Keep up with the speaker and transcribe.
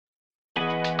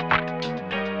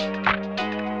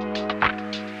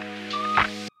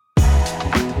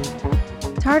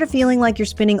Tired of feeling like you're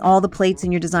spinning all the plates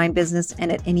in your design business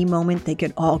and at any moment they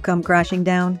could all come crashing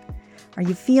down? Are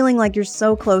you feeling like you're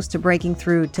so close to breaking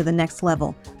through to the next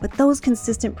level, but those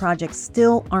consistent projects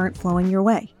still aren't flowing your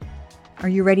way? Are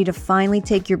you ready to finally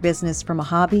take your business from a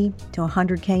hobby to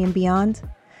 100K and beyond?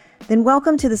 Then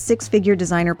welcome to the Six Figure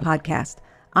Designer Podcast.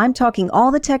 I'm talking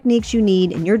all the techniques you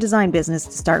need in your design business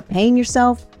to start paying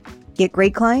yourself, get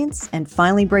great clients, and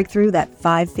finally break through that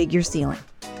 5-figure ceiling.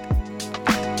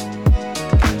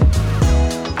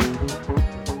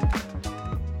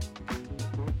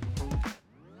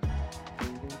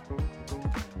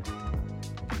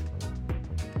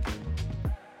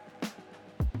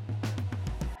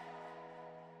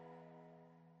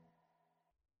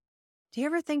 Do you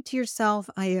ever think to yourself,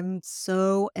 I am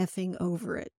so effing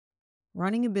over it.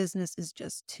 Running a business is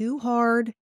just too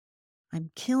hard.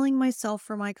 I'm killing myself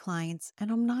for my clients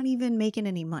and I'm not even making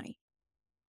any money.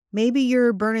 Maybe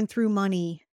you're burning through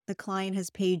money the client has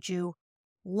paid you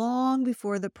long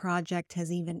before the project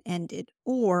has even ended.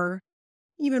 Or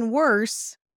even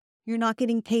worse, you're not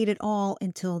getting paid at all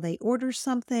until they order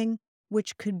something,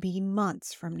 which could be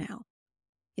months from now.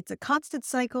 It's a constant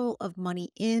cycle of money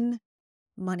in,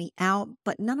 money out,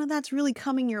 but none of that's really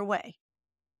coming your way.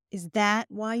 Is that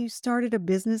why you started a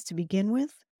business to begin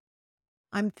with?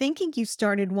 I'm thinking you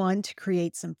started one to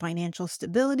create some financial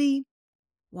stability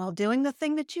while doing the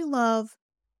thing that you love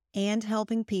and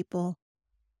helping people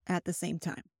at the same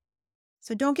time.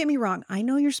 So don't get me wrong. I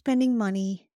know you're spending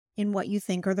money in what you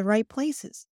think are the right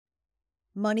places.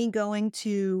 Money going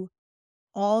to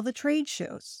all the trade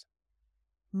shows.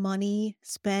 Money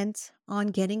spent on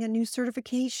getting a new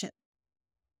certification.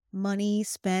 Money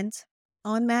spent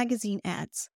on magazine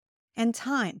ads and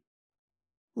time.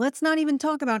 Let's not even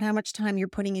talk about how much time you're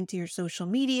putting into your social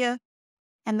media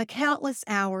and the countless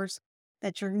hours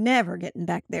that you're never getting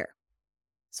back there.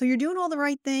 So you're doing all the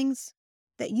right things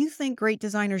that you think great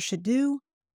designers should do,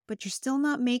 but you're still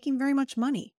not making very much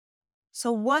money.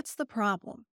 So what's the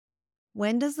problem?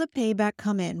 When does the payback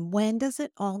come in? When does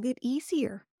it all get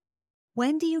easier?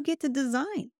 When do you get to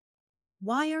design?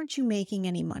 Why aren't you making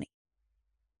any money?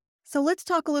 So let's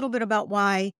talk a little bit about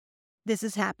why this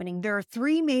is happening. There are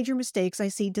 3 major mistakes I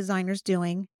see designers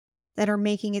doing that are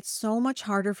making it so much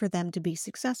harder for them to be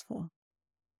successful.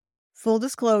 Full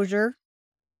disclosure,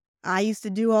 I used to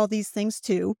do all these things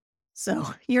too,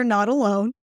 so you're not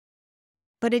alone.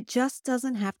 But it just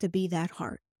doesn't have to be that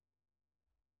hard.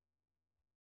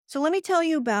 So let me tell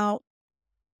you about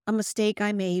a mistake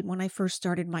I made when I first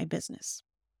started my business.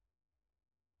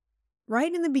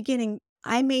 Right in the beginning,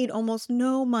 I made almost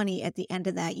no money at the end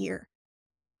of that year.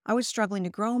 I was struggling to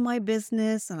grow my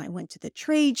business and I went to the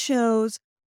trade shows.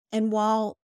 And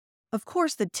while, of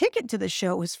course, the ticket to the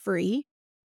show was free,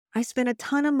 I spent a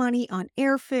ton of money on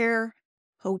airfare,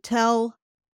 hotel,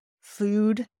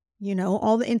 food,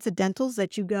 all the incidentals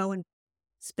that you go and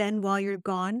spend while you're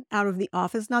gone out of the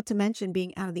office, not to mention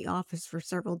being out of the office for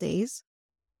several days.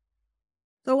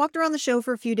 So I walked around the show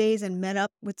for a few days and met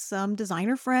up with some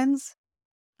designer friends.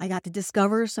 I got to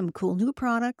discover some cool new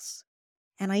products,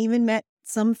 and I even met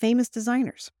some famous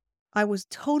designers. I was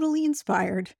totally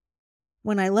inspired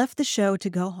when I left the show to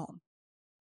go home.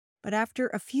 But after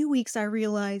a few weeks, I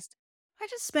realized I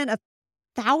just spent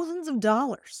thousands of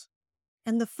dollars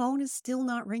and the phone is still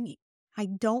not ringing. I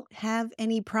don't have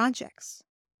any projects.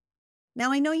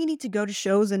 Now, I know you need to go to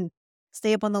shows and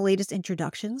stay up on the latest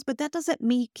introductions, but that doesn't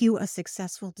make you a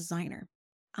successful designer.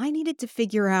 I needed to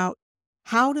figure out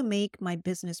how to make my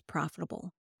business profitable.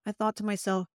 I thought to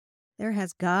myself, there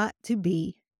has got to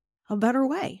be a better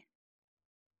way.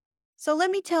 So let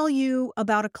me tell you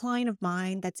about a client of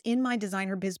mine that's in my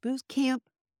Designer Biz Boost Camp.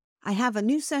 I have a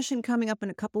new session coming up in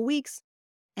a couple weeks,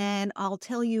 and I'll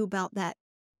tell you about that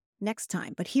next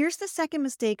time. But here's the second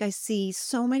mistake I see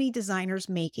so many designers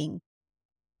making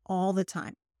all the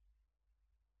time.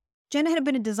 Jenna had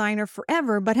been a designer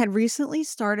forever, but had recently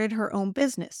started her own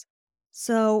business.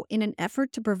 So in an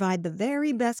effort to provide the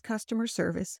very best customer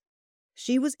service,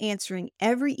 she was answering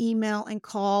every email and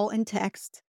call and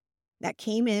text that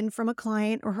came in from a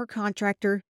client or her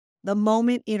contractor the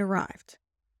moment it arrived.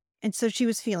 And so she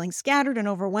was feeling scattered and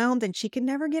overwhelmed and she could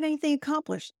never get anything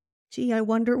accomplished. Gee, I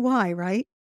wonder why, right?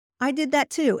 I did that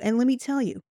too. And let me tell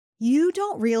you, you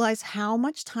don't realize how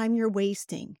much time you're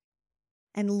wasting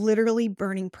and literally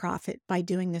burning profit by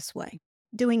doing it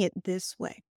this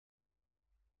way.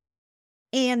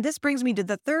 And this brings me to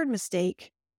the third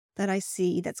mistake that I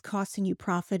see that's costing you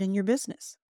profit in your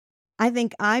business. I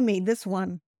think I made this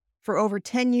one for over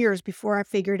 10 years before I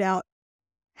figured out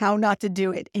how not to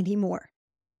do it anymore.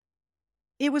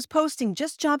 It was posting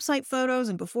just job site photos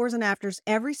and befores and afters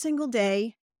every single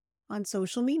day on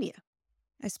social media.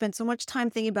 I spent so much time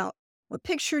thinking about what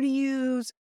picture to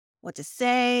use, what to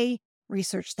say,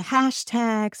 research the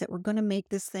hashtags that were going to make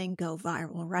this thing go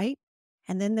viral, right?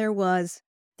 And then there was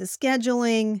the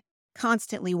scheduling,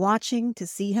 constantly watching to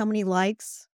see how many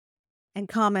likes and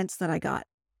comments that I got.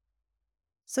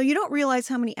 So you don't realize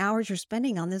how many hours you're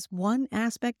spending on this one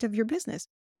aspect of your business,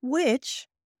 which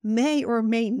may or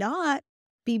may not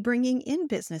be bringing in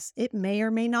business. It may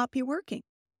or may not be working.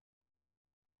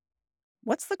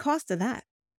 What's the cost of that?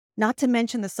 Not to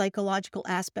mention the psychological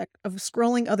aspect of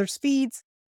scrolling others' feeds,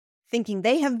 thinking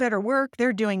they have better work,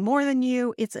 they're doing more than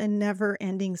you. It's a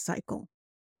never-ending cycle.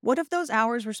 What if those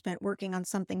hours were spent working on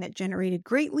something that generated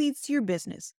great leads to your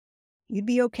business? You'd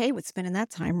be okay with spending that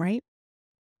time, right?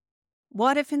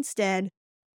 What if instead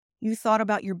you thought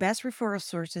about your best referral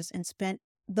sources and spent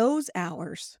those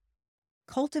hours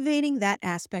cultivating that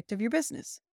aspect of your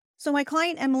business? So my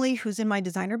client, Emily, who's in my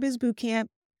Designer Biz Bootcamp,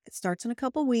 it starts in a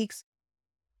couple weeks.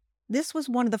 This was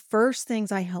one of the first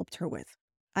things I helped her with.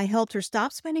 I helped her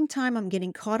stop spending time on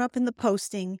getting caught up in the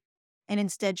posting and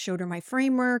instead showed her my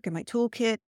framework and my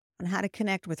toolkit on how to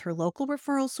connect with her local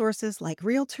referral sources like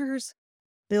realtors,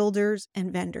 builders,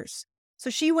 and vendors. So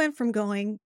she went from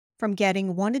getting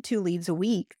 1 to 2 leads a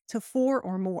week to 4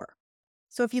 or more.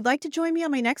 So if you'd like to join me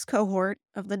on my next cohort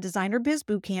of the Designer Biz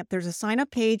Bootcamp, there's a sign-up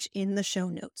page in the show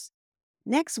notes.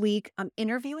 Next week, I'm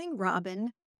interviewing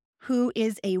Robin, who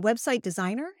is a website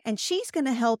designer, and she's going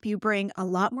to help you bring a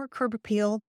lot more curb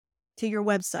appeal to your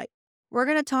website. We're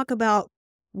going to talk about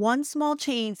one small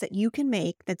change that you can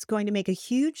make that's going to make a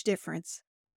huge difference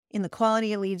in the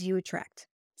quality of leads you attract.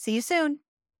 See you soon.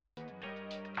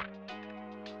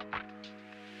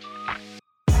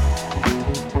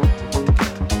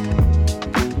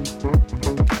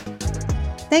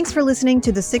 Thanks for listening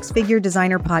to the Six Figure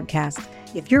Designer Podcast.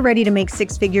 If you're ready to make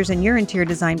 6 figures in your interior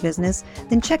design business,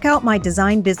 then check out my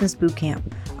Design Business Bootcamp.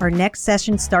 Our next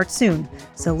session starts soon,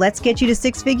 so let's get you to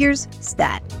 6 figures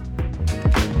stat.